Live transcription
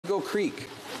Willow Creek.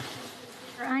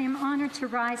 I am honored to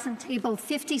rise and table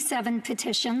 57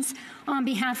 petitions on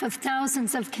behalf of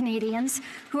thousands of Canadians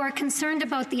who are concerned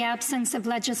about the absence of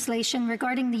legislation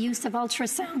regarding the use of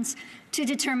ultrasounds to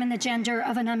determine the gender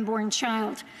of an unborn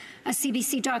child. A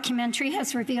CBC documentary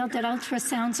has revealed that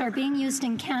ultrasounds are being used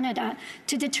in Canada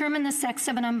to determine the sex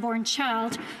of an unborn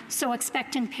child, so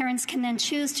expectant parents can then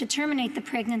choose to terminate the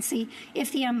pregnancy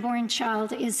if the unborn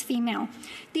child is female.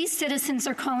 These citizens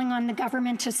are calling on the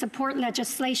government to support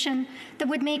legislation that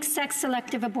would make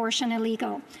sex-selective abortion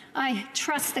illegal. I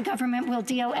trust the government will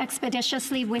deal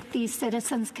expeditiously with these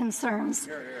citizens' concerns.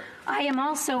 I am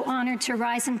also honored to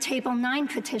rise and table 9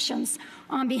 petitions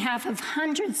on behalf of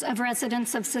hundreds of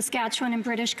residents of Saskatchewan and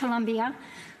British Columbia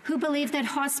who believe that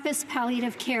hospice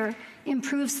palliative care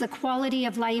improves the quality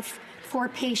of life for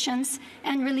patients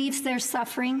and relieves their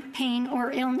suffering, pain,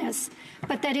 or illness,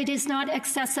 but that it is not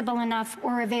accessible enough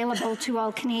or available to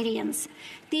all Canadians.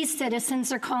 These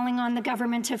citizens are calling on the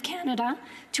Government of Canada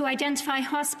to identify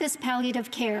hospice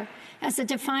palliative care as a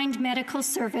defined medical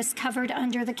service covered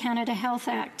under the Canada Health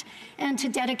Act, and to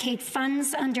dedicate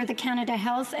funds under the Canada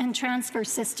Health and Transfer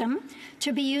System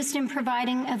to be used in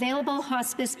providing available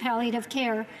hospice palliative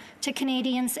care to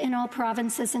Canadians in all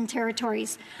provinces and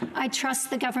territories. I trust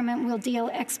the government will deal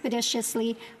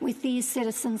expeditiously with these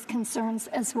citizens' concerns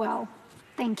as well.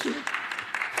 Thank you.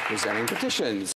 Presenting petitions.